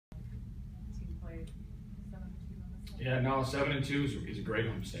Yeah, no, 7-2 is a great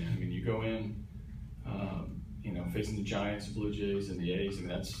homestand. I mean, you go in, you know, facing the Giants, the Blue Jays, and the A's, and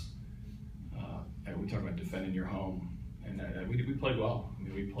that's we talk about defending your home, and we played well. I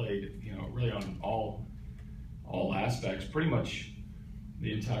mean, we played, you know, really on all aspects, pretty much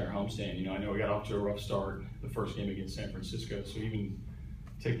the entire homestand. You know, I know we got off to a rough start the first game against San Francisco, so even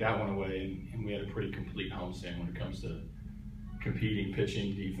take that one away, and we had a pretty complete homestand when it comes to competing,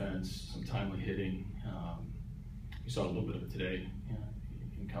 pitching, defense, some timely hitting. We saw a little bit of it today. You know,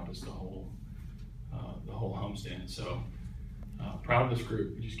 encompassed the whole homestand. So proud of this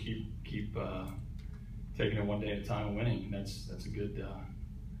group. We just keep taking it one day at a time and winning. That's a good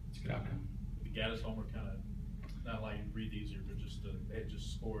outcome. The Gaddis homer kind of not like breathe easier, but just they had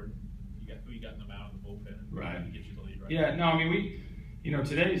just scored. You got them out in the bullpen, right? To get you the lead, right? Yeah, no, I mean you know,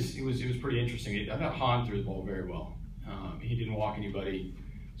 today's it was pretty interesting. I thought Hahn threw the ball very well. He didn't walk anybody,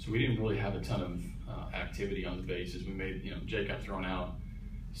 so we didn't really have a ton of activity on the bases. We made, you know, Jake got thrown out,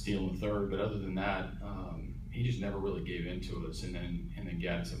 stealing the third, but other than that, he just never really gave in to us, and then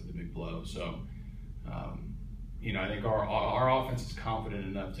Gaddis up with the big blow. So, you know, I think our offense is confident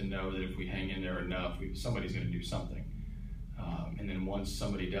enough to know that if we hang in there enough, somebody's going to do something. And then once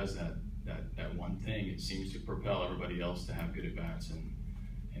somebody does that one thing, it seems to propel everybody else to have good at bats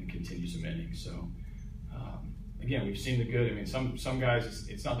and continue some innings. So. Again, we've seen the good. I mean, some guys,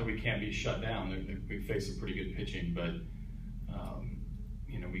 it's not that we can't be shut down. We face some pretty good pitching, but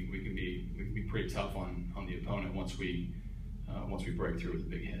you know, we can be pretty tough on the opponent once we break through with a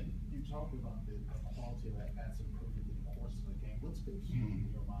big hit. You talked about the quality of at bats improving in the course of the game. What's been key in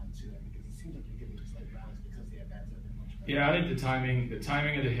your mind to that? Because it seems like you're getting these late rounds because the at bats have been much better. Yeah, I think the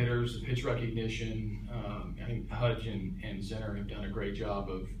timing of the hitters, the pitch recognition. I think Hudge and Zinner have done a great job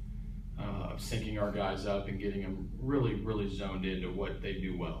of syncing our guys up and getting them really zoned into what they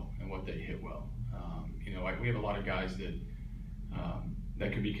do well and what they hit well. You know, we have a lot of guys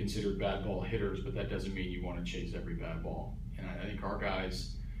that could be considered bad ball hitters, but that doesn't mean you want to chase every bad ball. And I think our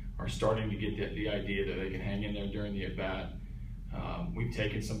guys are starting to get the idea that they can hang in there during the at-bat. We've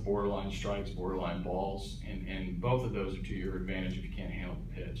taken some borderline strikes, borderline balls, and both of those are to your advantage if you can't handle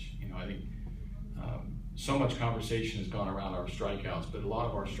the pitch. You know, I think so much conversation has gone around our strikeouts, but a lot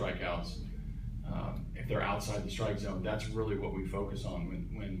of our strikeouts, if they're outside the strike zone, that's really what we focus on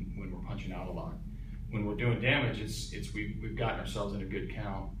when we're punching out a lot. When we're doing damage, we've gotten ourselves in a good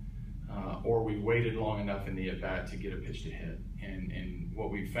count, or we waited long enough in the at bat to get a pitch to hit. And what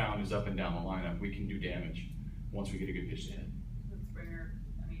we've found is up and down the lineup, we can do damage once we get a good pitch to hit. With Springer,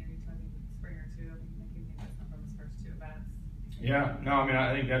 I mean, are you talking Springer too? I mean, you think that's from his first two at bats? Yeah, no, I mean,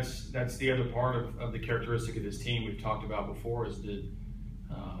 I think that's the other part of the characteristic of this team we've talked about before is the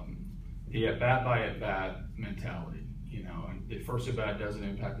at-bat by at-bat mentality. You know, and the first at-bat doesn't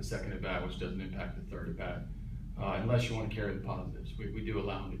impact the second at-bat, which doesn't impact the third at-bat, unless you want to carry the positives. We do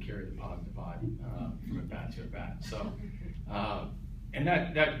allow them to carry the positive vibe from at-bat to at-bat. So, and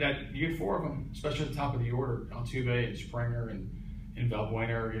that you get four of them, especially at the top of the order. Altuve and Springer and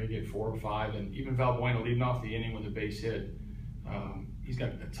Valbuena are going to get 4 or 5, and even Valbuena leading off the inning with a base hit. He's got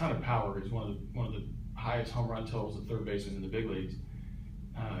a ton of power. He's one of the highest home run totals at third baseman in the big leagues.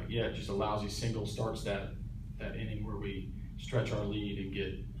 Yeah, it just allows these single starts that inning where we stretch our lead and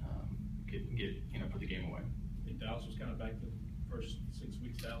get you know, put the game away. I think Dallas was kind of back to the first 6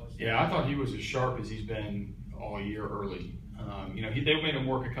 weeks. Dallas. Yeah, I thought he was as sharp as he's been all year early. You know, they made him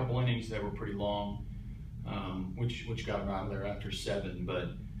work a couple innings that were pretty long, which got him out of there after 7, but.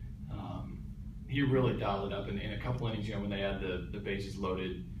 He really dialed it up in a couple innings. You know, when they had the bases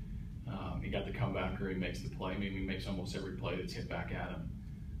loaded, he got the comebacker. He makes the play. Maybe he makes almost every play that's hit back at him.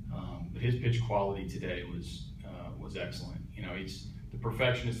 But his pitch quality today was excellent. You know, he's the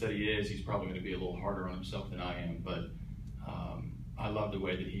perfectionist that he is. He's probably going to be a little harder on himself than I am. But I love the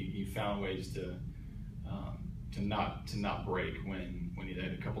way that he found ways to not break when he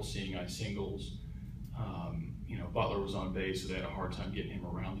had a couple seeing eye singles. You know, Butler was on base, so they had a hard time getting him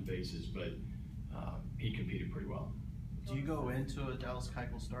around the bases, but. He competed pretty well. Do you go into a Dallas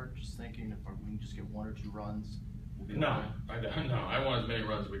Keuchel start just thinking if we can just get 1 or 2 runs? No, I don't. No, I want as many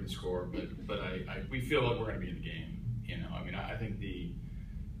runs as we can score, but we feel like we're going to be in the game. You know, I mean, I think the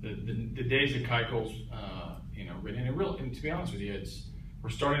days of Keuchel's, you know, and to be honest with you,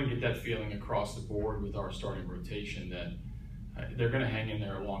 we're starting to get that feeling across the board with our starting rotation that they're going to hang in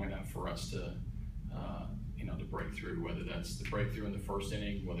there long enough for us to. You know, to break through, whether that's the breakthrough in the first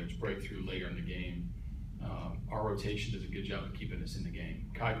inning, whether it's breakthrough later in the game. Our rotation does a good job of keeping us in the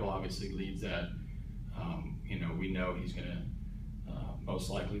game. Keuchel obviously leads that. You know, we know he's going to most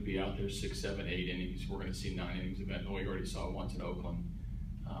likely be out there 6, 7, 8 innings. We're going to see 9 innings eventually. We already saw it once in Oakland.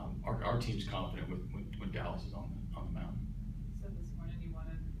 Our team's confident when Dallas is on the mound.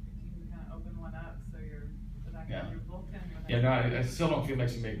 1 up, so you're back Yeah. in your bullpen. Yeah, no, I still don't feel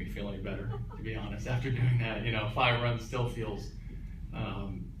makes me feel any better, to be honest. After doing that, 5 runs still feels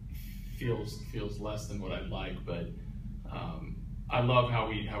less than what I'd like, but I love how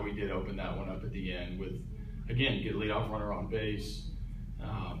we did open that one up at the end with, again, get a leadoff runner on base.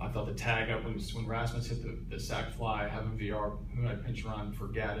 I thought the tag up when Rasmus hit the sac fly, having VR who had pinch run for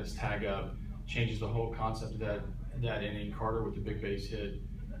Gaddis tag up changes the whole concept of that inning. Carter with the big base hit.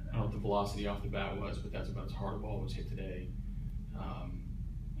 I don't know what the velocity off the bat was, but that's about as hard a ball was hit today.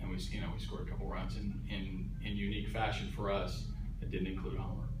 And we scored a couple runs in unique fashion for us that didn't include a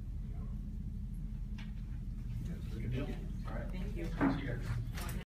homer. Good deal. All right. Thank you. See you guys.